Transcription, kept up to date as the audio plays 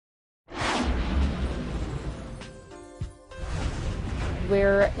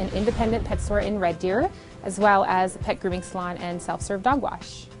We're an independent pet store in Red Deer, as well as a pet grooming salon and self-serve dog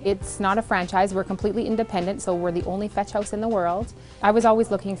wash. It's not a franchise, we're completely independent, so we're the only fetch house in the world. I was always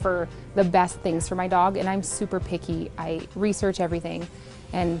looking for the best things for my dog, and I'm super picky. I research everything,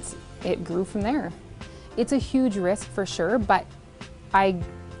 and it grew from there. It's a huge risk for sure, but I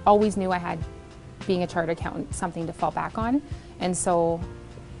always knew I had, being a chartered accountant, something to fall back on, and so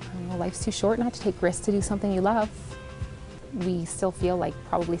I don't know, life's too short not to take risks to do something you love. We still feel like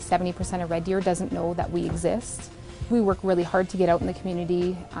probably 70% of Red Deer doesn't know that we exist. We work really hard to get out in the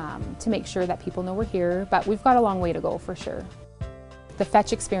community to make sure that people know we're here, but we've got a long way to go for sure. The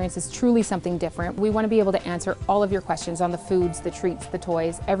fetch experience is truly something different. We want to be able to answer all of your questions on the foods, the treats, the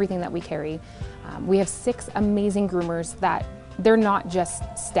toys, everything that we carry. We have 6 amazing groomers that they're not just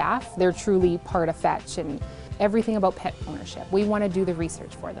staff, they're truly part of fetch and everything about pet ownership. We want to do the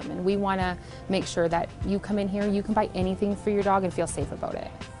research for them, and we want to make sure that you come in here, you can buy anything for your dog and feel safe about it.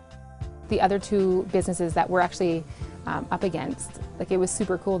 The other 2 businesses that we're actually up against, like, it was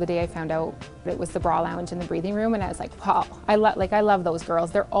super cool the day I found out it was the Bra Lounge and the Breathing Room, and I was like, wow, I love those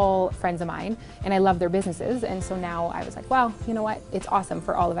girls. They're all friends of mine, and I love their businesses. And so now I was like, well, you know what? It's awesome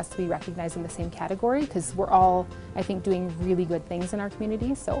for all of us to be recognized in the same category, because we're all, I think, doing really good things in our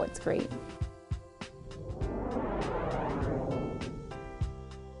community, so it's great.